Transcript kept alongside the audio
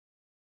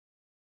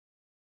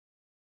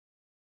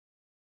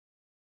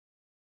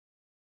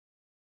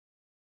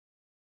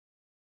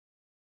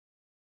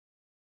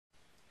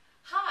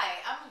Hi,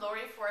 I'm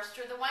Laurie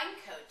Forster, the wine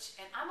coach,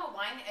 and I'm a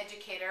wine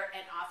educator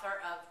and author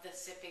of The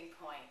Sipping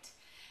Point.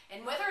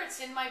 And whether it's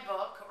in my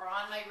book or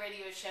on my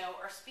radio show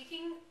or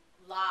speaking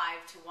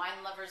live to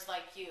wine lovers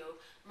like you,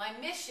 my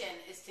mission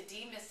is to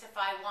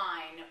demystify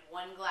wine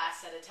one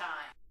glass at a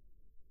time.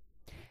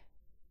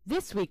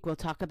 This week we'll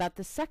talk about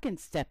the second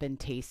step in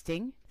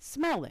tasting,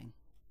 smelling.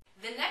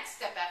 The next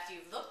step after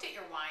you've looked at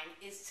your wine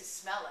is to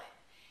smell it.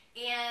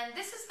 And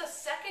this is the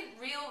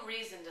second real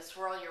reason to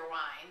swirl your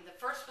wine. The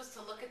first was to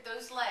look at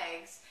those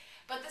legs,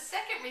 but the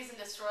second reason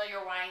to swirl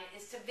your wine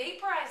is to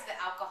vaporize the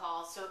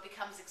alcohol so it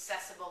becomes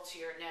accessible to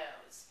your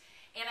nose.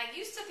 And I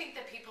used to think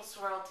that people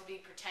swirled to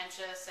be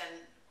pretentious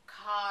and,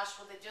 gosh,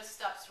 will they just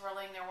stop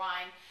swirling their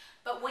wine?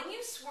 But when you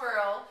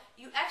swirl,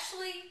 you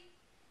actually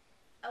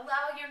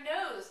allow your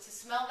nose to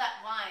smell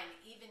that wine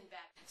even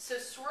better. So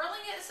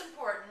swirling it is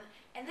important,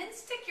 and then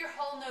stick your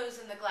whole nose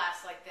in the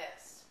glass like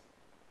this.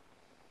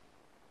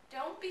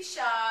 Don't be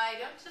shy,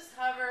 don't just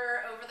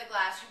hover over the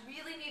glass. You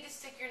really need to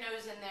stick your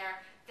nose in there.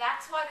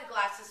 That's why the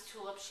glass is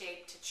tulip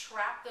shaped, to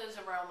trap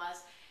those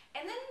aromas.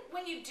 And then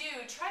when you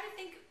do, try to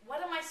think,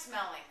 what am I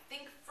smelling?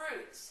 Think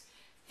fruits,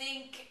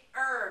 think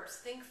herbs,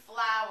 think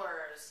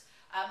flowers,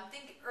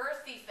 think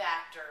earthy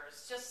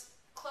factors. Just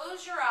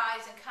close your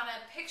eyes and kind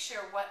of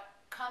picture what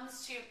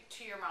comes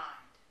to your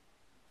mind.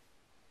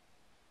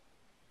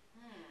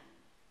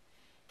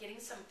 Getting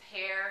some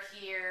pear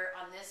here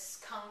on this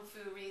Kung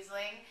Fu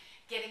Riesling,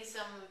 getting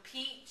some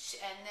peach,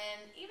 and then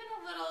even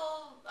a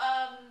little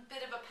bit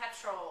of a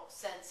petrol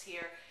sense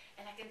here,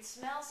 and I can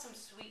smell some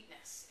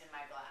sweetness in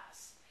my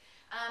glass.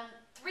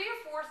 3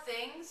 or 4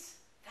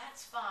 things,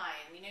 that's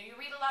fine. You know, you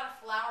read a lot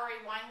of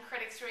flowery wine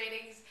critics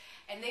ratings,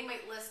 and they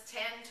might list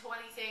 10,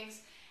 20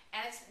 things,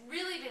 and it's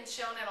really been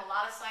shown in a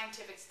lot of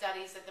scientific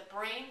studies that the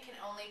brain can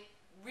only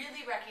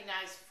really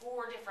recognize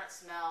 4 different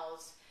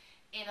smells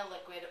in a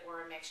liquid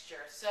or a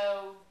mixture.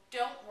 So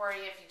don't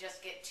worry if you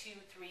just get 2,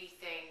 3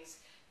 things.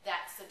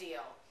 That's the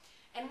deal.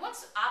 And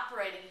what's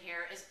operating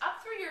here is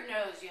up through your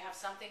nose you have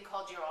something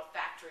called your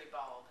olfactory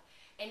bulb.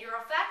 And your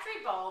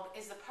olfactory bulb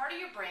is the part of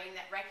your brain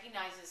that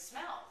recognizes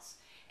smells.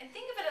 And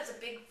think of it as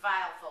a big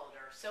file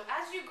folder. So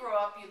as you grow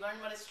up, you learn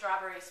what a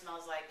strawberry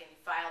smells like and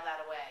you file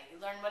that away. You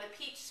learn what a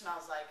peach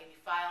smells like and you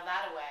file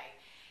that away.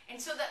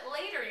 And so that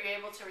later you're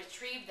able to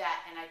retrieve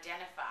that and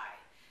identify.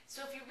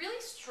 So if you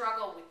really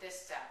struggle with this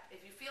step,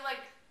 if you feel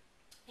like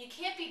you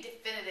can't be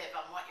definitive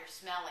on what you're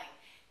smelling,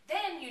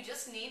 then you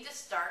just need to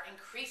start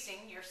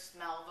increasing your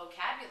smell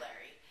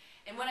vocabulary.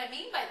 And what I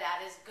mean by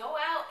that is go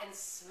out and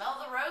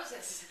smell the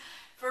roses.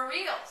 For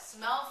real,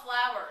 smell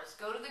flowers.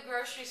 Go to the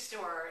grocery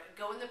store,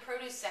 go in the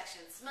produce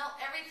section, smell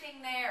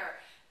everything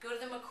there. Go to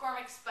the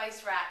McCormick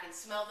spice rack and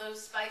smell those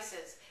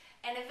spices.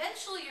 And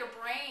eventually your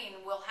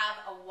brain will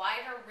have a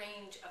wider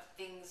range of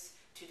things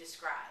to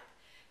describe.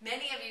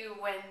 Many of you,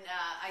 when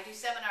I do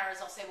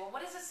seminars, I'll say, well,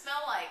 what does it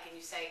smell like? And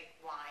you say,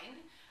 wine.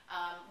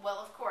 Well,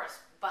 of course,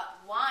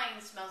 but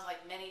wine smells like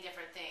many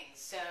different things,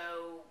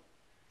 so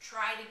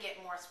try to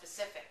get more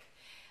specific.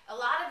 A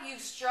lot of you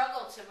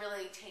struggle to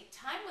really take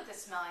time with the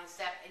smelling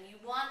step, and you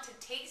want to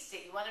taste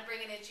it. You want to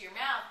bring it into your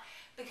mouth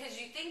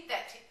because you think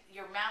that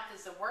your mouth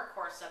is the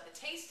workhorse of the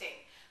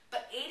tasting.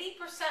 But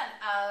 80%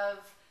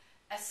 of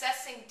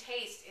assessing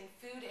taste in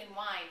food and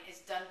wine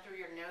is done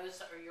through your nose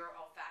or your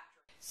olfactory.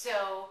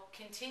 So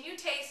continue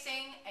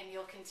tasting and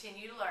you'll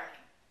continue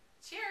learning.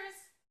 Cheers!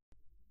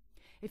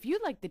 If you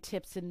like the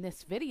tips in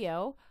this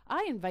video,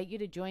 I invite you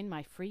to join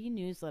my free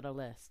newsletter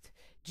list.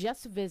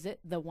 Just visit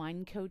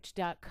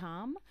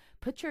thewinecoach.com,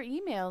 put your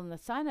email in the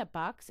sign-up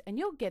box, and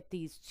you'll get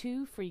these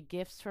 2 free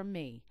gifts from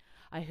me.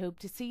 I hope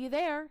to see you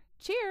there.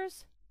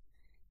 Cheers!